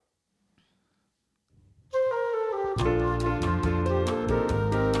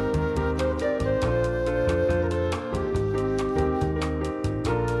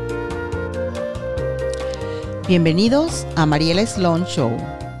Bienvenidos a Mariela Sloan Show.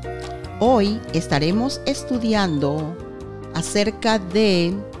 Hoy estaremos estudiando acerca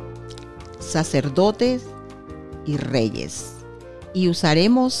de sacerdotes y reyes. Y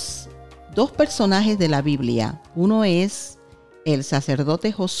usaremos dos personajes de la Biblia. Uno es el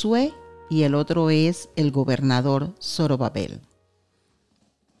sacerdote Josue y el otro es el gobernador Zorobabel.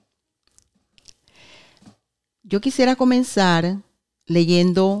 Yo quisiera comenzar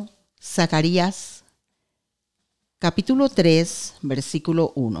leyendo Zacarias capítulo 3,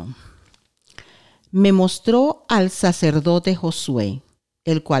 versículo 1. Me mostró al sacerdote Josue,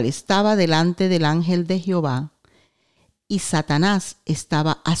 el cual estaba delante del ángel de Jehová, y Satanás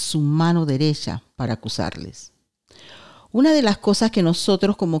estaba a su mano derecha para acusarles. Una de las cosas que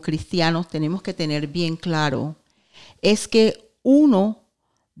nosotros como cristianos tenemos que tener bien claro es que uno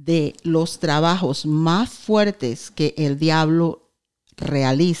de los trabajos más fuertes que el diablo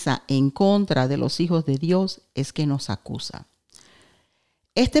realiza en contra de los hijos de Dios es que nos acusa.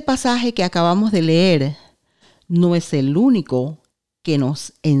 Este pasaje que acabamos de leer no es el único que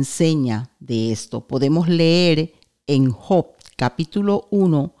nos enseña de esto. Podemos leer en Job capítulo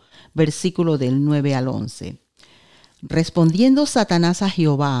 1, versículo del 9 al 11. Respondiendo Satanás a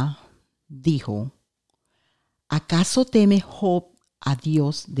Jehová, dijo: ¿acaso teme Job a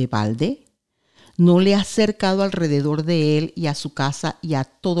Dios de balde? ¿No le has cercado alrededor de él y a su casa y a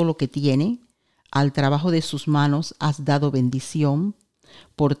todo lo que tiene? Al trabajo de sus manos has dado bendición.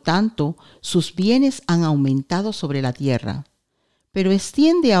 Por tanto, sus bienes han aumentado sobre la tierra. Pero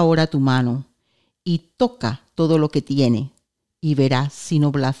extiende ahora tu mano y toca todo lo que tiene, y verás si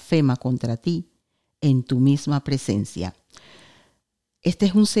no blasfema contra ti en tu misma presencia. Este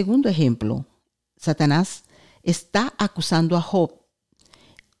es un segundo ejemplo. Satanás está acusando a Job,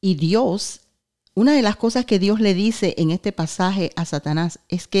 y Dios, una de las cosas que Dios le dice en este pasaje a Satanás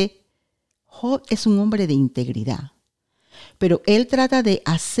es que Job es un hombre de integridad. Pero él trata de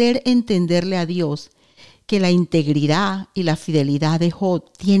hacer entenderle a Dios que la integridad y la fidelidad de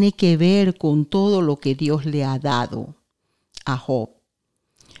Job tiene que ver con todo lo que Dios le ha dado a Job.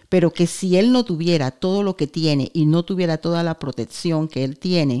 Pero que si él no tuviera todo lo que tiene y no tuviera toda la protección que él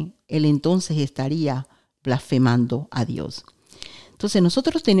tiene, él entonces estaría blasfemando a Dios. Entonces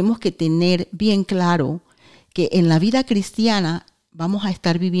nosotros tenemos que tener bien claro que en la vida cristiana vamos a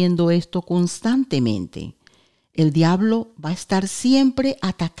estar viviendo esto constantemente. El diablo va a estar siempre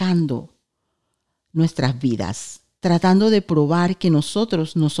atacando nuestras vidas, tratando de probar que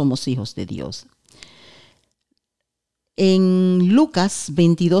nosotros no somos hijos de Dios. En Lucas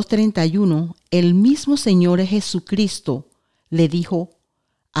 22:31, el mismo Señor Jesucristo le dijo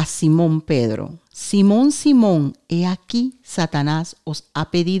a Simón Pedro: Simón, Simón, he aquí Satanás os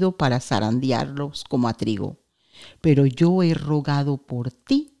ha pedido para zarandearlos como a trigo, pero yo he rogado por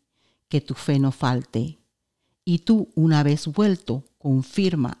ti que tu fe no falte, y tú, una vez vuelto,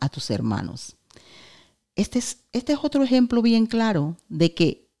 confirma a tus hermanos. Este es otro ejemplo bien claro de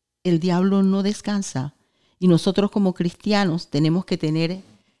que el diablo no descansa, y nosotros como cristianos tenemos que tener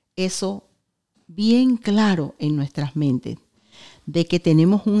eso bien claro en nuestras mentes, de que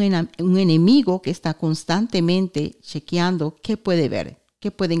tenemos un enemigo que está constantemente chequeando qué puede ver, qué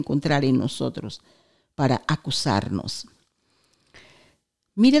puede encontrar en nosotros para acusarnos.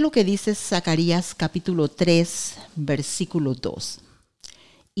 Mire lo que dice Zacarias capítulo 3, versículo 2.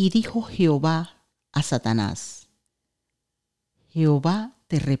 Y dijo Jehová a Satanás: Jehová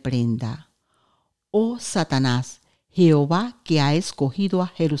te reprenda, oh Satanás, Jehová que ha escogido a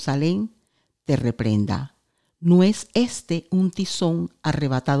Jerusalén te reprenda. ¿No es este un tizón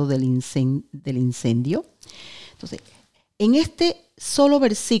arrebatado del incendio? Entonces, en este solo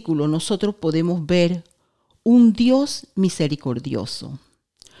versículo nosotros podemos ver un Dios misericordioso,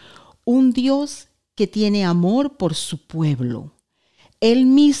 un Dios que tiene amor por su pueblo. Él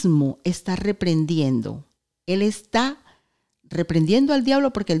mismo está reprendiendo. Él está reprendiendo al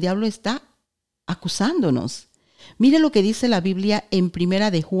diablo porque el diablo está acusándonos. Mire lo que dice la Biblia en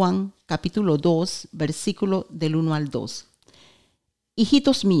Primera de Juan, capítulo 2, versículo del 1 al 2.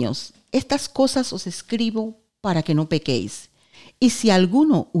 Hijitos míos, estas cosas os escribo para que no pequéis. Y si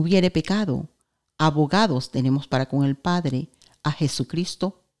alguno hubiere pecado, abogados tenemos para con el Padre, a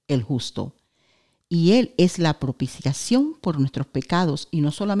Jesucristo el justo. Y Él es la propiciación por nuestros pecados, y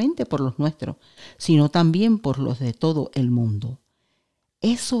no solamente por los nuestros, sino también por los de todo el mundo.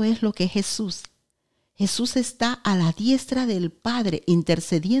 Eso es lo que es Jesús. Jesús está a la diestra del Padre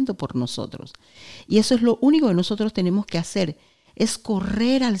intercediendo por nosotros. Y eso es lo único que nosotros tenemos que hacer, es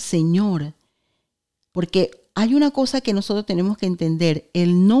correr al Señor. Porque hay una cosa que nosotros tenemos que entender.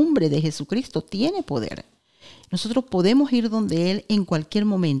 El nombre de Jesucristo tiene poder. Nosotros podemos ir donde Él en cualquier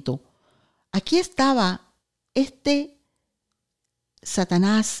momento. Aquí estaba este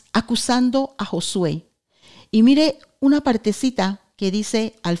Satanás acusando a Josue. Y mire una partecita que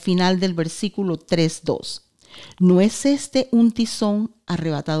dice al final del versículo 3:2. ¿No es este un tizón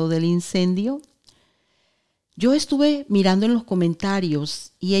arrebatado del incendio? Yo estuve mirando en los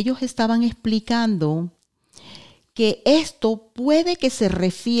comentarios y ellos estaban explicando que esto puede que se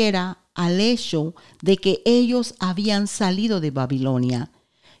refiera al hecho de que ellos habían salido de Babilonia,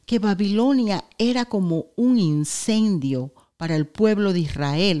 que Babilonia era como un incendio para el pueblo de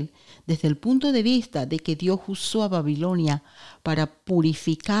Israel, desde el punto de vista de que Dios usó a Babilonia para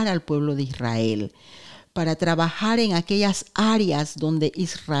purificar al pueblo de Israel, para trabajar en aquellas áreas donde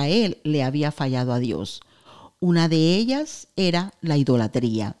Israel le había fallado a Dios. Una de ellas era la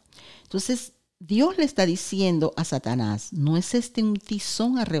idolatría. Entonces, Dios le está diciendo a Satanás, ¿no es este un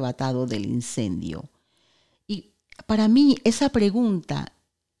tizón arrebatado del incendio? Y para mí, esa pregunta,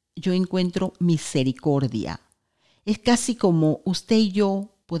 yo encuentro misericordia. Es casi como usted y yo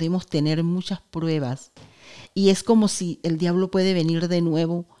podemos tener muchas pruebas y es como si el diablo puede venir de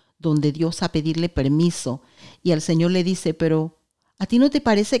nuevo donde Dios a pedirle permiso y el Señor le dice, pero ¿a ti no te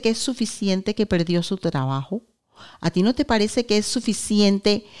parece que es suficiente que perdió su trabajo? ¿A ti no te parece que es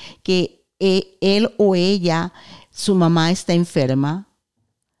suficiente que él o ella, su mamá está enferma?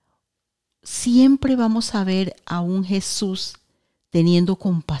 Siempre vamos a ver a un Jesús teniendo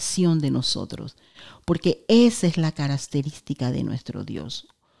compasión de nosotros, porque esa es la característica de nuestro Dios.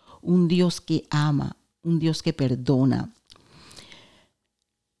 Un Dios que ama, un Dios que perdona.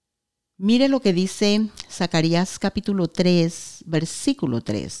 Mire lo que dice Zacarias capítulo 3, versículo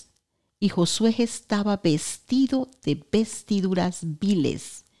 3. Y Josue estaba vestido de vestiduras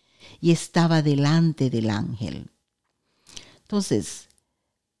viles y estaba delante del ángel. Entonces,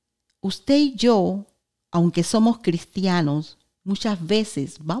 usted y yo, aunque somos cristianos, muchas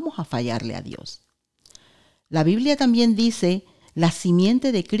veces vamos a fallarle a Dios. La Biblia también dice, la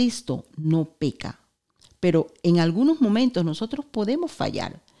simiente de Cristo no peca. Pero en algunos momentos nosotros podemos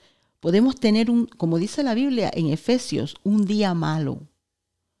fallar. Podemos tener como dice la Biblia en Efesios, un día malo.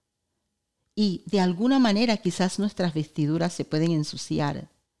 Y de alguna manera quizás nuestras vestiduras se pueden ensuciar.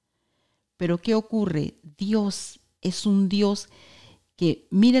 Pero ¿qué ocurre? Dios es un Dios que,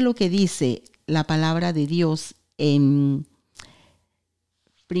 mire lo que dice la palabra de Dios en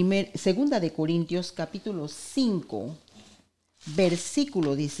Segunda de Corintios capítulo 5,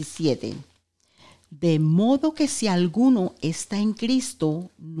 versículo 17. De modo que si alguno está en Cristo,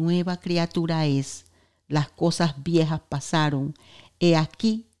 nueva criatura es. Las cosas viejas pasaron. He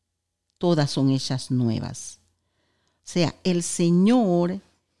aquí, todas son hechas nuevas. O sea, el Señor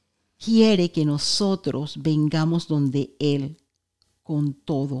quiere que nosotros vengamos donde Él con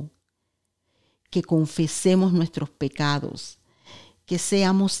todo, que confesemos nuestros pecados, que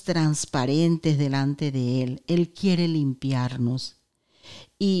seamos transparentes delante de Él. Él quiere limpiarnos.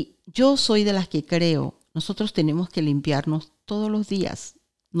 Y yo soy de las que creo, nosotros tenemos que limpiarnos todos los días,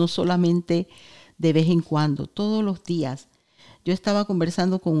 no solamente de vez en cuando, todos los días. Yo estaba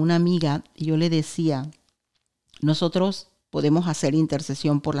conversando con una amiga y yo le decía, nosotros podemos hacer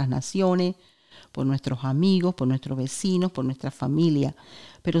intercesión por las naciones, por nuestros amigos, por nuestros vecinos, por nuestra familia,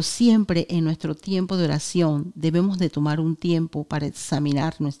 pero siempre en nuestro tiempo de oración debemos de tomar un tiempo para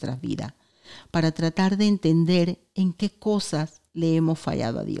examinar nuestras vidas, para tratar de entender en qué cosas le hemos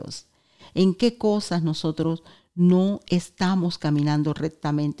fallado a Dios, en qué cosas nosotros no estamos caminando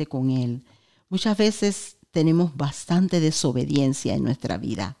rectamente con Él. Muchas veces tenemos bastante desobediencia en nuestra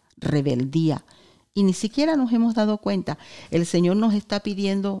vida, rebeldía, y ni siquiera nos hemos dado cuenta. El Señor nos está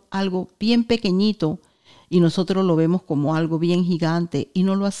pidiendo algo bien pequeñito y nosotros lo vemos como algo bien gigante y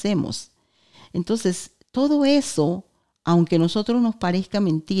no lo hacemos. Entonces, todo eso, aunque a nosotros nos parezca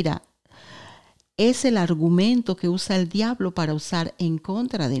mentira, es el argumento que usa el diablo para usar en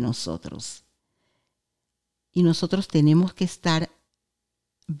contra de nosotros. Y nosotros tenemos que estar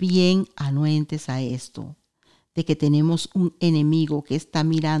bien anuentes a esto, de que tenemos un enemigo que está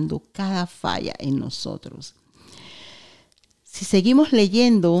mirando cada falla en nosotros. Si seguimos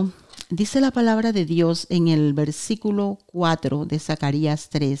leyendo, dice la palabra de Dios en el versículo 4 de Zacarias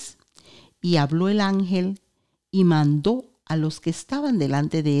 3, y habló el ángel y mandó a los que estaban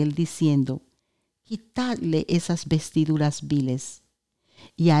delante de él diciendo, quitadle esas vestiduras viles.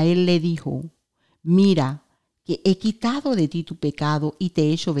 Y a él le dijo, mira, que he quitado de ti tu pecado y te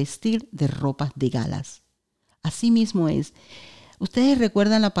he hecho vestir de ropas de galas. Así mismo es. Ustedes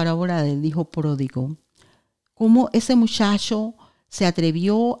recuerdan la parábola del hijo pródigo, cómo ese muchacho se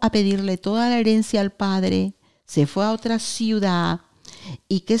atrevió a pedirle toda la herencia al padre, se fue a otra ciudad.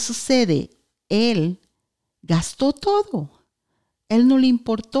 ¿Y qué sucede? Él gastó todo. Él no le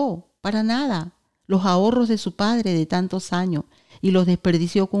importó para nada los ahorros de su padre de tantos años y los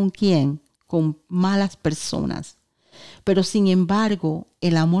desperdició ¿con quién? Con malas personas. Pero sin embargo,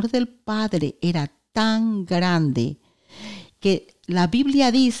 el amor del padre era tan grande que la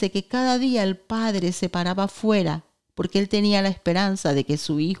Biblia dice que cada día el padre se paraba afuera porque él tenía la esperanza de que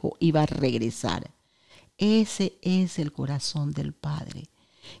su hijo iba a regresar. Ese es el corazón del Padre,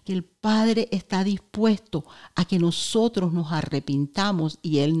 que el Padre está dispuesto a que nosotros nos arrepintamos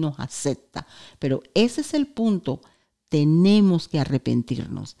y Él nos acepta. Pero ese es el punto, tenemos que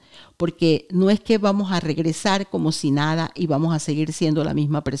arrepentirnos, porque no es que vamos a regresar como si nada y vamos a seguir siendo la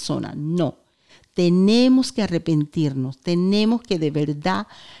misma persona, no. Tenemos que arrepentirnos, tenemos que de verdad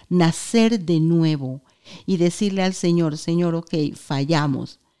nacer de nuevo y decirle al Señor, Señor, ok,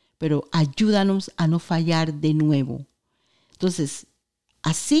 fallamos, pero ayúdanos a no fallar de nuevo. Entonces,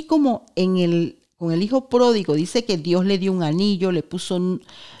 así como con el hijo pródigo dice que Dios le dio un anillo, le puso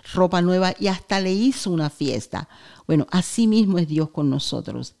ropa nueva y hasta le hizo una fiesta. Bueno, así mismo es Dios con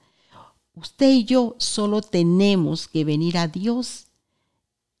nosotros. Usted y yo solo tenemos que venir a Dios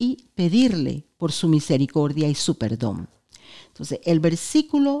y pedirle por su misericordia y su perdón. Entonces, el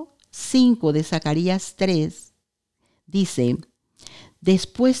versículo 5 de Zacarias 3 dice,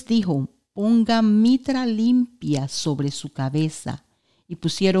 después dijo, pongan mitra limpia sobre su cabeza. Y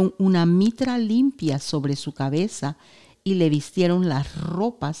pusieron una mitra limpia sobre su cabeza y le vistieron las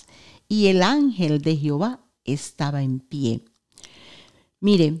ropas y el ángel de Jehová estaba en pie.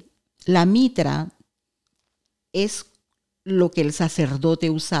 Mire, la mitra es lo que el sacerdote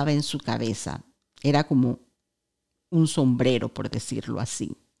usaba en su cabeza. Era como un sombrero, por decirlo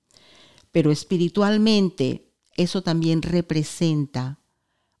así. Pero espiritualmente eso también representa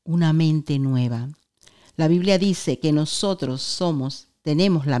una mente nueva. La Biblia dice que nosotros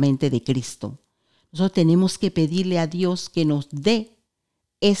tenemos la mente de Cristo. Nosotros tenemos que pedirle a Dios que nos dé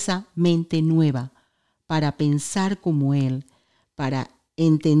esa mente nueva para pensar como Él, para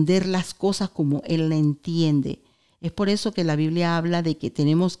entender las cosas como Él la entiende. Es por eso que la Biblia habla de que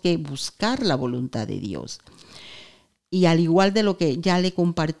tenemos que buscar la voluntad de Dios. Y al igual de lo que ya le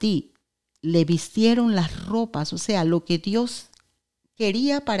compartí, le vistieron las ropas, o sea, lo que Dios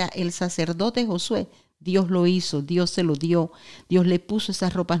quería para el sacerdote Josue, Dios lo hizo, Dios se lo dio, Dios le puso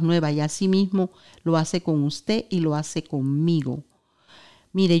esas ropas nuevas y así mismo lo hace con usted y lo hace conmigo.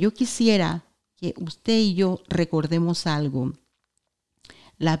 Mire, yo quisiera que usted y yo recordemos algo.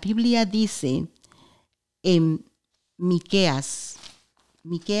 La Biblia dice en Miqueas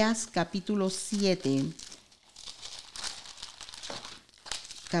capítulo 7,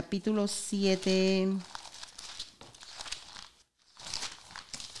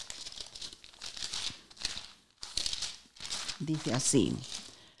 dice así,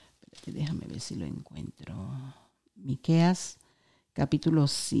 déjame ver si lo encuentro. Miqueas capítulo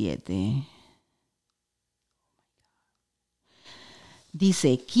 7.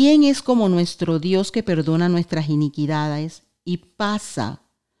 Dice, ¿quién es como nuestro Dios que perdona nuestras iniquidades y pasa?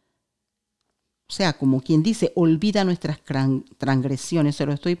 O sea, como quien dice, olvida nuestras transgresiones. Se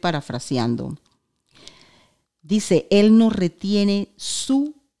lo estoy parafraseando. Dice, Él no retiene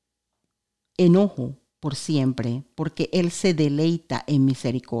su enojo por siempre, porque Él se deleita en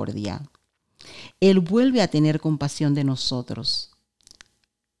misericordia. Él vuelve a tener compasión de nosotros.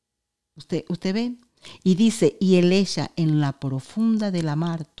 ¿Usted ve? Y dice, y Él echa en la profunda de la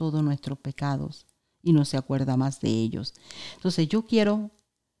mar todos nuestros pecados y no se acuerda más de ellos. Entonces yo quiero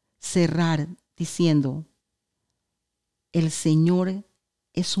cerrar diciendo, el Señor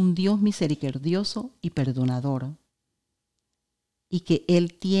es un Dios misericordioso y perdonador. Y que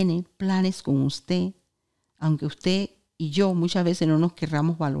Él tiene planes con usted, aunque usted y yo muchas veces no nos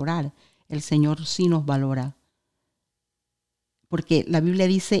querramos valorar, el Señor sí nos valora. Porque la Biblia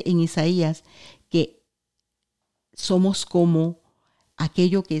dice en Isaías que somos como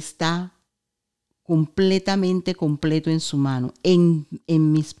aquello que está completamente completo en su mano. En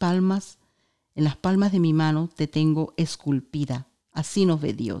mis palmas, en las palmas de mi mano te tengo esculpida. Así nos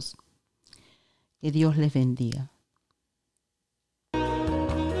ve Dios. Que Dios les bendiga.